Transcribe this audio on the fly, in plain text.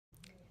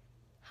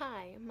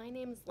Hi, my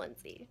name is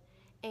Lindsay,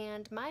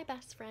 and my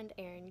best friend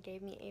Erin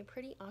gave me a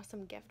pretty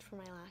awesome gift for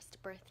my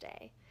last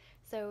birthday.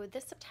 So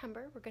this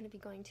September, we're going to be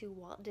going to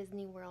Walt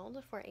Disney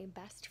World for a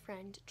best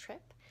friend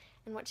trip,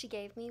 and what she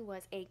gave me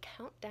was a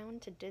countdown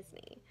to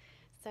Disney.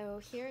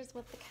 So here's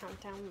what the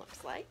countdown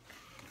looks like.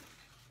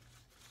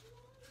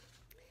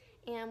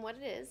 And what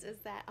it is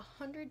that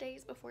 100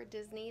 days before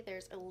Disney,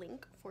 there's a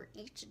link for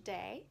each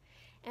day.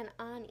 And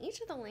on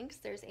each of the links,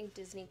 there's a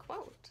Disney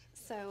quote.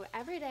 So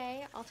every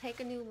day, I'll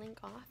take a new link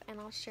off and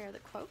I'll share the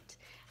quote.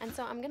 And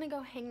so I'm going to go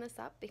hang this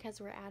up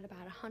because we're at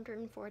about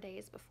 104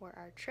 days before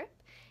our trip.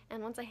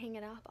 And once I hang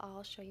it up,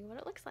 I'll show you what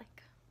it looks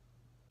like.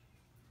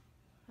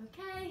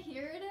 Okay,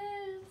 here it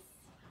is.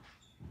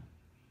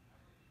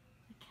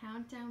 The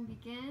countdown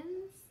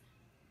begins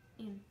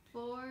in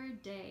 4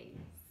 days.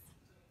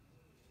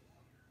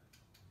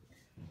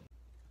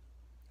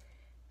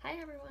 Hi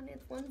everyone,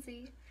 it's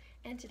Lindsay,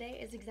 and today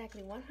is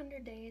exactly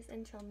 100 days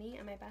until me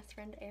and my best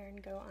friend Erin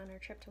go on our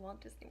trip to Walt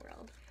Disney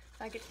World.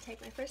 So I get to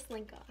take my first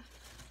link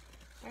off.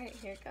 Alright,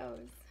 here it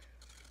goes.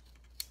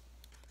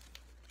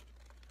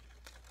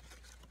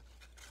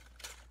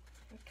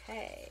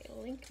 Okay,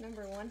 link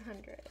number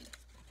 100.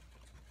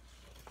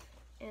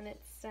 And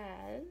it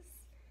says,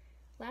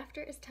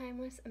 "Laughter is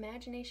timeless,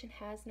 imagination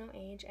has no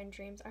age, and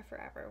dreams are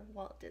forever,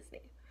 Walt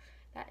Disney."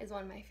 That is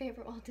one of my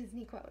favorite Walt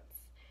Disney quotes.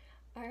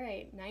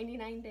 Alright,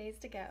 99 days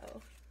to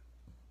go.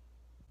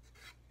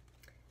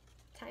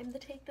 Time to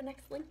take the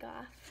next link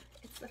off.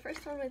 It's the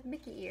first one with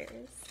Mickey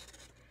ears.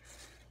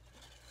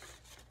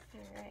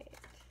 Alright.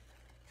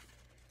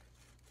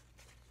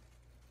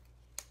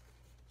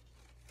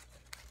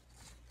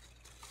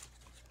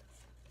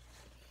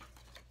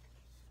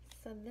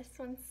 So this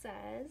one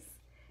says,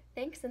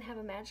 "Thanks and have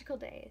a magical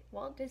day,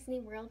 Walt Disney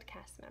World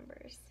cast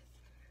members."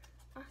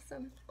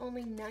 Awesome,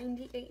 only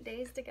 98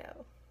 days to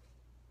go.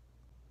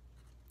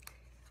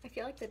 I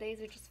feel like the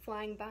days are just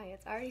flying by.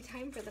 It's already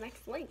time for the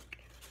next link.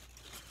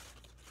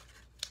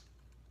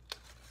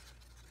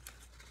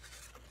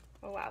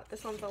 Oh wow,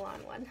 this one's a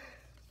long one.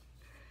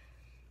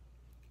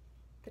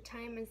 "The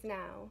time is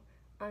now,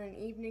 on an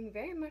evening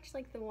very much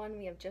like the one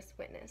we have just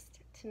witnessed.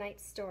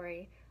 Tonight's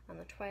story on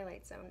the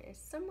Twilight Zone is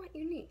somewhat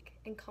unique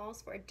and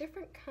calls for a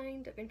different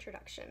kind of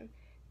introduction.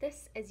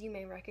 This, as you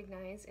may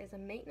recognize, is a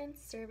maintenance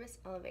service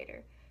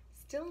elevator,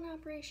 still in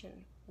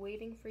operation,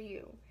 waiting for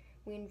you.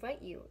 We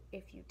invite you,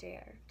 if you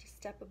dare, to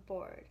step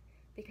aboard,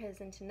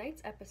 because in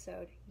tonight's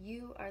episode,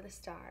 you are the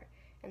star,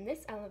 and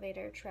this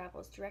elevator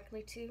travels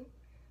directly to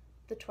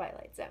the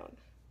Twilight Zone."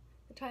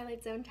 The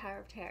Twilight Zone Tower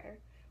of Terror,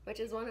 which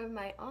is one of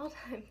my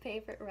all-time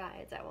favorite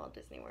rides at Walt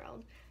Disney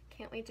World.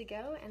 Can't wait to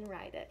go and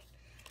ride it.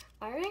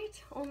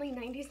 Alright, only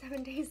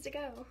 97 days to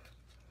go.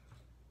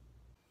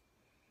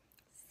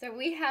 So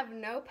we have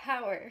no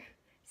power.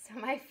 So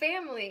my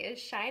family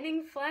is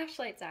shining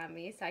flashlights on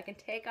me so I can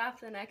take off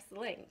the next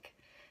link.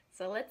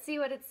 So let's see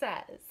what it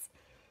says.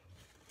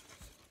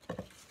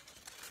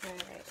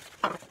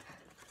 Alright.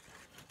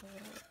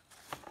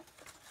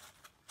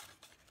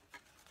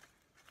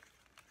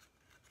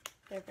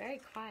 They're very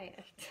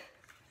quiet.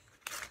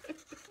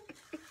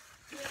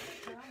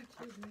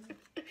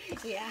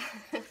 Yeah.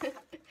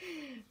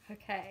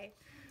 Okay.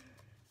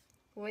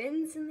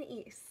 "Winds in the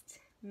east,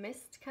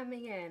 mist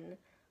coming in,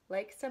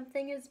 like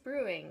something is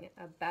brewing,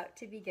 about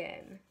to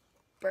begin.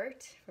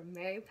 Bert from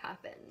Mary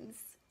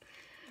Poppins."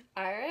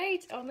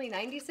 Alright, only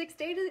 96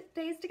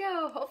 days to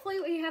go.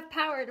 Hopefully we have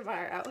power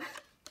tomorrow.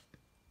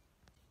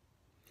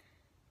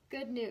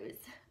 Good news,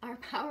 our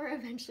power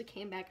eventually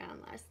came back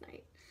on last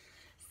night.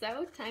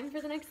 So, time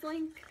for the next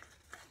link.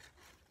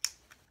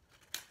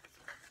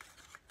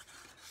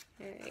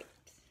 Alright.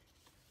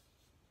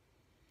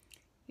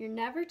 "You're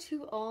never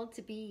too old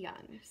to be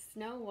young.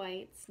 Snow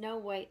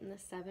White and the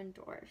Seven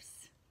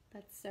Dwarfs."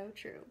 That's so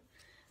true.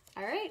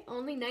 Alright,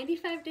 only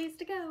 95 days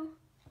to go.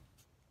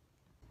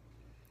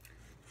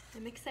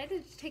 I'm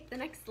excited to take the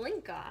next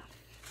link off.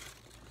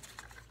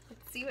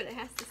 Let's see what it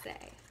has to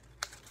say.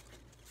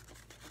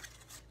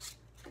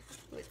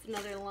 Oh, it's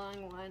another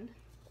long one.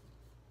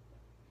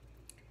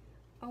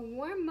 "A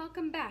warm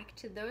welcome back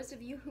to those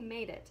of you who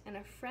made it, and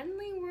a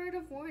friendly word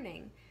of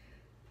warning.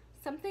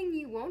 Something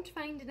you won't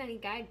find in any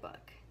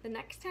guidebook. The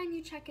next time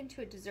you check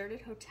into a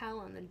deserted hotel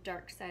on the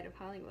dark side of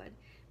Hollywood,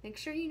 make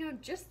sure you know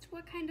just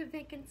what kind of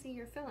vacancy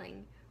you're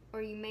filling,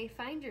 or you may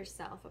find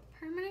yourself a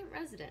permanent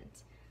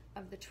resident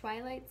of the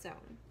Twilight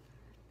Zone.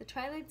 The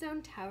Twilight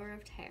Zone Tower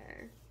of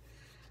Terror."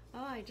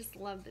 Oh, I just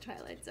love the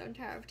Twilight Zone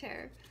Tower of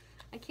Terror.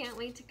 I can't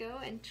wait to go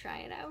and try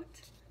it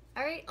out.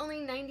 Alright,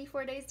 only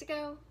 94 days to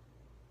go.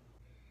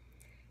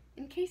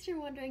 In case you're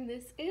wondering,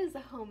 this is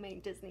a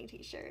homemade Disney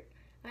t-shirt.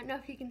 I don't know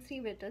if you can see,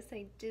 but it does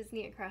say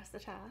Disney across the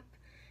top.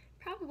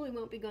 Probably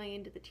won't be going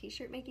into the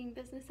t-shirt making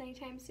business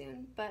anytime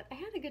soon, but I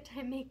had a good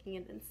time making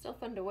it and it's still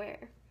fun to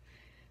wear.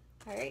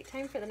 Alright,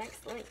 time for the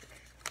next link.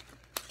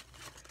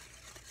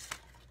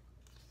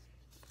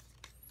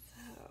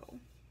 So,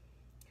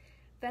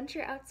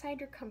 "Venture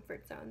outside your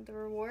comfort zone. The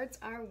rewards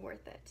are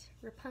worth it.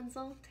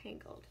 Rapunzel,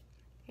 Tangled."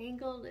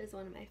 Tangled is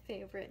one of my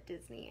favorite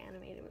Disney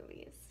animated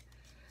movies.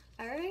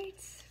 All right,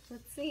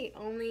 let's see,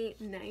 only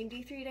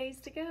 93 days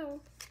to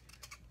go.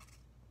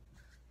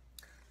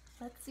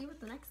 Let's see what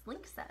the next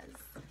link says.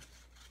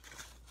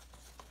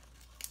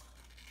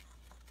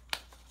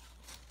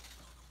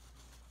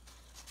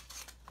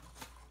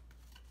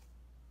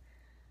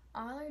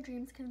 All our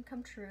dreams can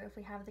come true if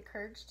we have the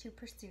courage to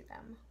pursue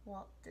them.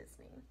 Walt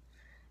Disney.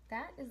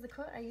 That is the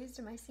quote I used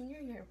in my senior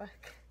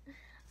yearbook.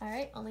 All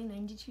right, only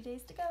 92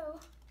 days to go.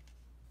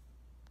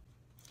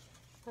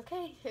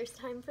 Okay, here's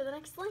time for the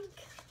next link.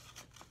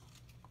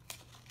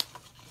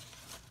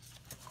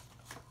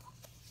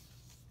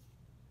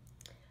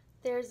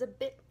 There's a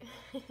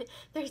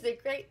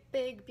great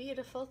big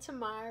beautiful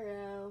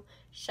tomorrow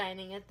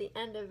shining at the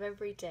end of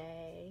every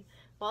day.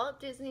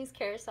 Walt Disney's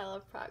Carousel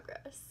of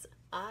Progress.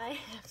 I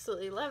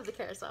absolutely love the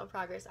Carousel of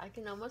Progress. I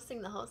can almost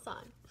sing the whole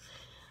song.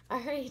 All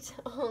right,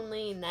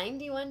 only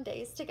 91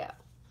 days to go.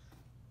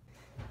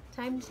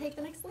 Time to take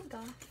the next link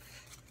off.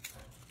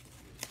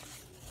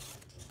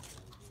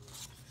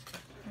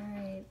 All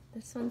right,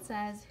 this one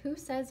says, who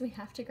says we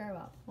have to grow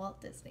up? Walt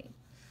Disney.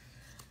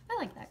 I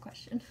like that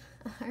question.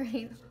 All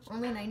right,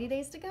 only 90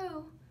 days to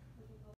go.